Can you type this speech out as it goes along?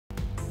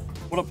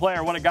What a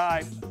player, what a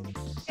guy.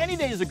 Any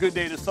day is a good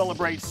day to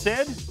celebrate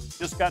Sid.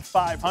 Just got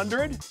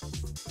 500.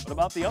 What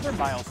about the other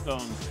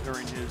milestones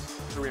during his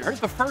career? Here's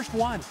the first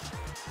one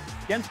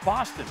against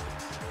Boston.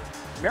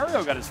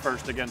 Mario got his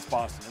first against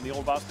Boston in the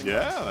old Boston game.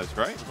 Yeah, that's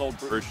right. His old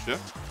first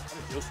shift.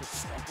 What did Joseph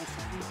stumble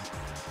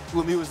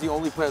something? Lemieux was the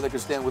only player that could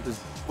stand with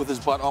his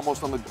butt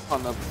almost on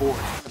the board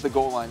at the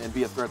goal line and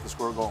be a threat to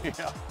score a goal.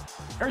 Yeah.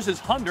 Here's his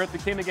 100th.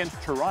 It came against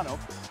Toronto.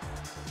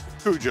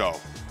 Cujo.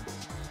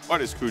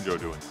 What is Cujo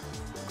doing?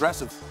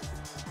 Aggressive.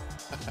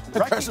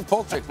 Aggressive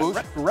poke check move.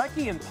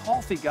 Recchi and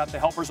Palfi got the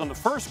helpers on the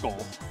first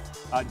goal.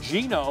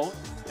 Gino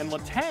and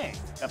Letang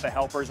got the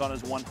helpers on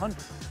his 100.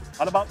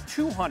 At about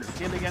 200,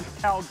 came against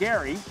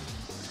Calgary.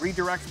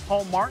 Redirects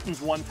Paul Martin's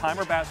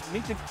one-timer past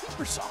Mika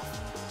Kiprusoff.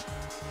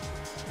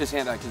 His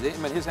hand-eye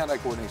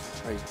coordination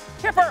is crazy.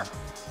 Kipper!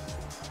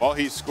 Well,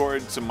 he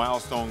scored some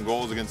milestone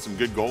goals against some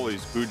good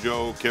goalies.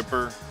 Cujo,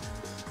 Kipper.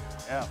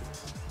 Yeah.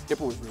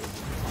 Kipper was really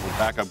good.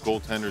 Backup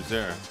goaltenders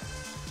there.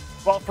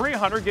 Well,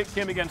 300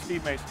 came against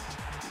Steve Mason.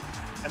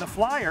 And the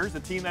Flyers,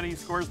 the team that he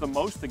scores the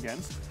most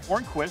against,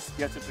 Hornquist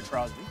gets it to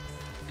Crosby.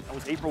 That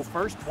was April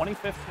 1st,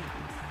 2015.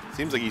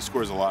 Seems like he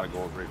scores a lot of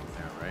goals right from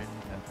there, right?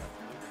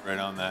 Yeah. Right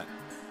on that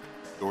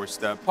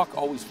doorstep. Puck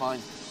always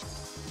finds him.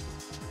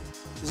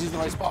 He's in the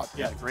right spot.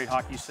 Yeah, great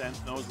hockey sense,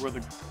 knows where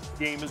the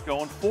game is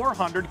going.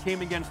 400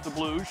 came against the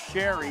Blues.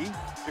 Sherry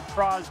to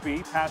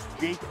Crosby past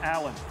Jake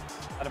Allen.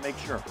 Got to make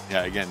sure.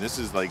 Yeah, again, this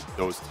is like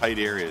those tight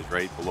areas,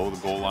 right? Below the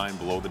goal line,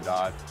 below the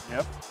dot.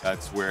 Yep.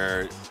 That's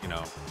where, you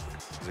know,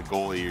 as a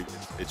goalie,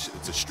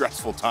 it's a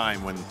stressful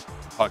time when the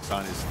puck's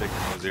on his stick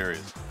in those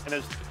areas. And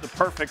it's the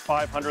perfect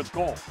 500th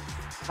goal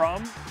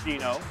from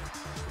Gino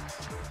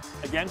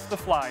against the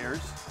Flyers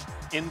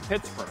in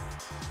Pittsburgh.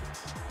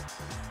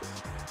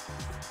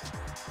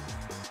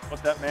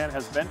 What that man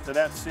has meant to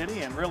that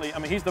city, and really, I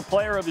mean, he's the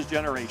player of his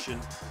generation.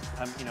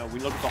 You know, we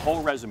look at the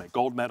whole resume: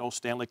 gold medals,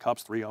 Stanley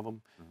Cups, 3 of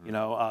them. Mm-hmm. You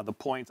know, the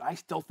points. I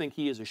still think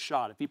he is a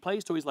shot. If he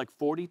plays till he's like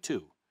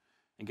 42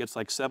 and gets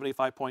like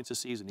 75 points a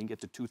season, he can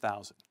get to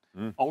 2,000.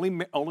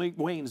 Only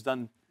Wayne's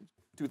done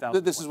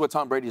 2,000. This is what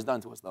Tom Brady has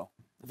done to us, though.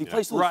 If he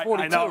plays till he's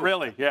 42, I know,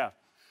 really, yeah.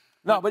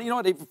 No, but you know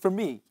what? For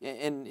me,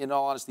 in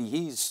all honesty,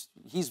 he's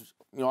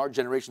you know, our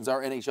generation's,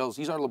 our NHL's,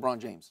 he's our LeBron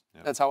James.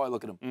 Yeah. That's how I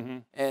look at him. Mm-hmm.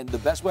 And the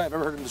best way I've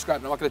ever heard him described,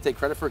 and I'm not going to take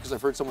credit for it because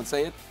I've heard someone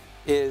say it,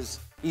 is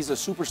he's a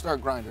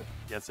superstar grinder.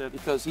 That's it.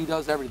 Because he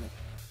does everything.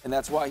 And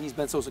that's why he's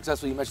been so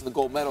successful. You mentioned the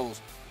gold medals,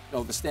 you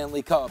know, the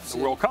Stanley Cups. The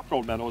World Cup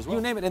gold medal as well.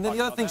 You name it. And then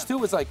the other things,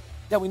 too, is like,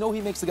 yeah, we know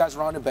he makes the guys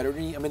around him better.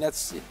 I mean,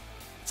 that's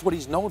what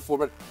he's known for.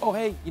 But, oh,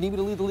 hey, you need me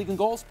to lead the league in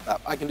goals?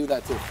 I can do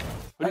that, too.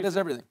 He does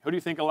everything. Who do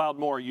you think allowed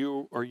more,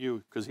 you or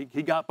you? Because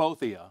he got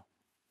both of you.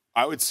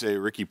 I would say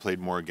Ricky played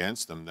more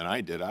against them than I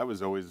did. I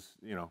was always,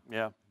 you know,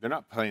 they're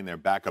not playing their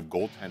backup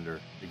goaltender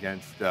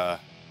against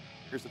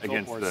Here's the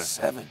against the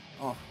 7.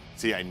 Oh.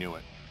 See, I knew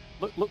it.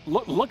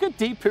 Look at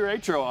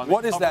DiPietro on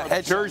what is that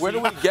head Jersey? Where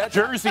do we get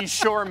Jersey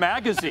Shore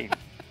magazine?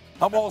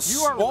 I'm all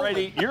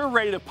swollen. You're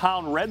ready to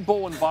pound Red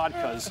Bull and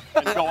vodkas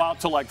and go out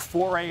till like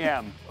 4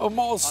 a.m. I'm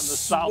all on the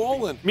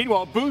swollen. South.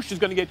 Meanwhile, Boosh is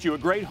going to get you a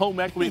great home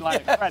equity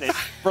line of credit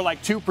for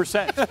like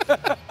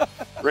 2%.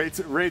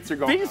 Rates are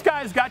going These up.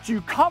 guys got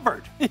you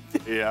covered.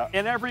 Yeah.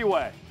 In every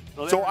way.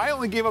 So I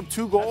only gave up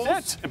 2 goals.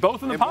 That's it. And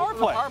both in the power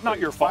play. Not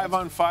your fault. 5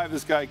 on 5,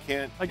 this guy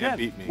can't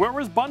beat me. Where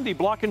was Bundy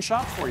blocking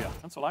shots for you?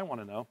 That's what I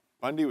want to know.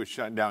 Bundy was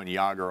shutting down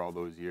Yager all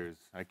those years.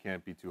 I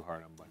can't be too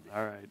hard on Bundy.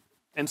 All right.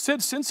 And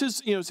Sid, since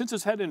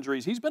his head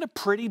injuries, he's been a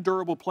pretty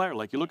durable player.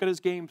 Like you look at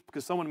his games,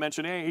 because someone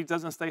mentioned, hey, he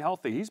doesn't stay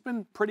healthy. He's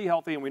been pretty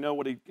healthy, and we know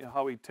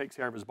how he takes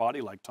care of his body,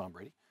 like Tom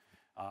Brady.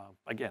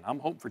 Again, I'm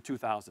hoping for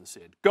 2,000,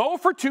 Sid. Go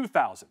for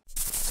 2,000.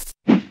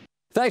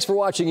 Thanks for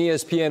watching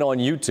ESPN on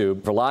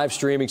YouTube. For live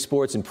streaming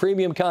sports and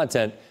premium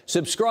content,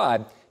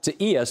 subscribe to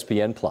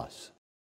ESPN+.